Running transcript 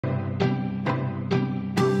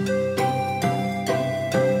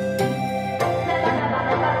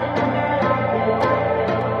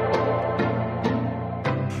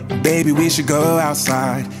Baby, we should go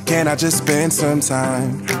outside. Can I just spend some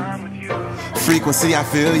time? Frequency, I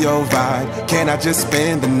feel your vibe. Can I just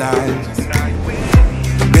spend the night?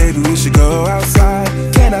 Baby, we should go outside.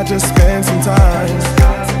 Can I just spend some time?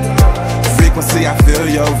 Frequency, I feel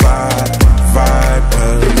your vibe.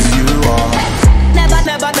 Cause you are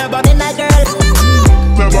Never been a girl.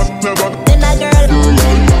 Never Been a girl.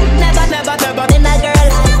 Never been a girl.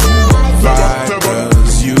 vibe.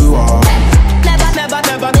 Cause you are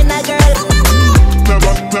Never been a girl.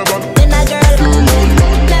 Been a girl.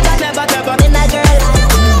 Never been a girl.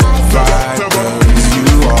 vibe. Cause you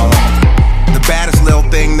are the baddest little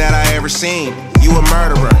thing that I ever seen. You a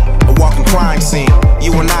murderer, a walking crime scene.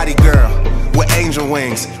 You a naughty girl with angel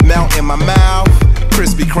wings. Melt in my mouth,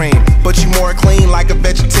 Krispy Kreme. But you more clean like a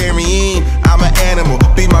vegetarian. I'm an animal,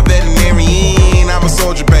 be my veterinarian. I'm a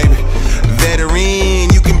soldier, baby, veteran.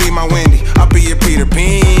 You can be my Wendy, I'll be your Peter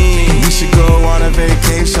Pan. We should go on a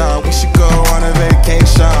vacation. We should go on a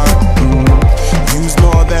vacation. Use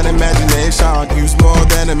more than imagination. Use more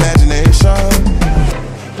than imagination.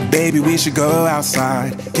 Baby, we should go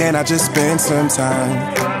outside. Can I just spend some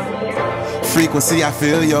time? Frequency, I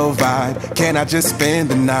feel your vibe. Can I just spend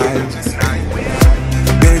the night?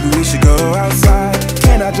 Baby, we should go outside.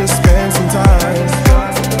 Can I just spend some time?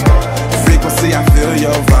 Frequency, I feel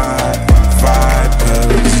your vibe.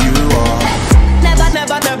 Cause you are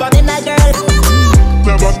Never been a girl.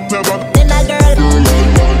 Never Been a girl.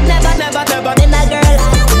 Never been a girl.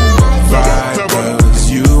 vibe. Cause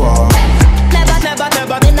you are Never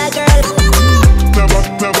been a girl.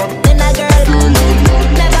 Been a girl.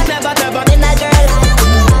 Never been a girl.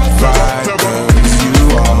 vibe. Cause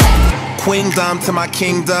you are queendom to my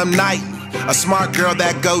kingdom night. A smart girl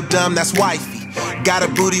that go dumb, that's wifey. Got a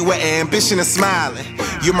booty with ambition and smiling.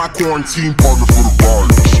 You're my quarantine partner for the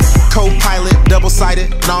virus. Co-pilot, double-sided,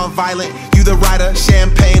 non-violent. You the writer,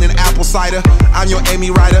 champagne and apple cider. I'm your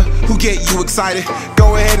Amy Ryder, who get you excited.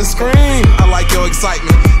 Go ahead and scream, I like your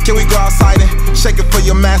excitement. Can we go outside and shake it for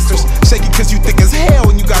your masters? Shake it cause you thick as hell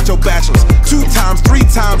when you got your bachelor's. 2 times, 3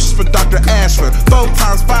 times just for Dr. Ashford. 4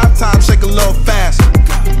 times, 5 times, shake a little faster.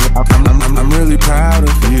 I'm really proud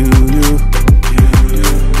of you.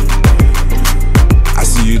 I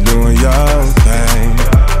see you doing your thing.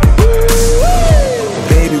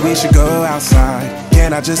 Baby, we should go outside.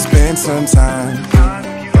 Can I just spend some time?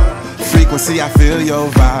 Frequency, I feel your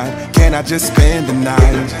vibe. Can I just spend the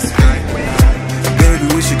night?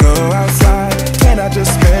 Baby, we should go outside. Can I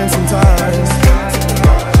just spend some time?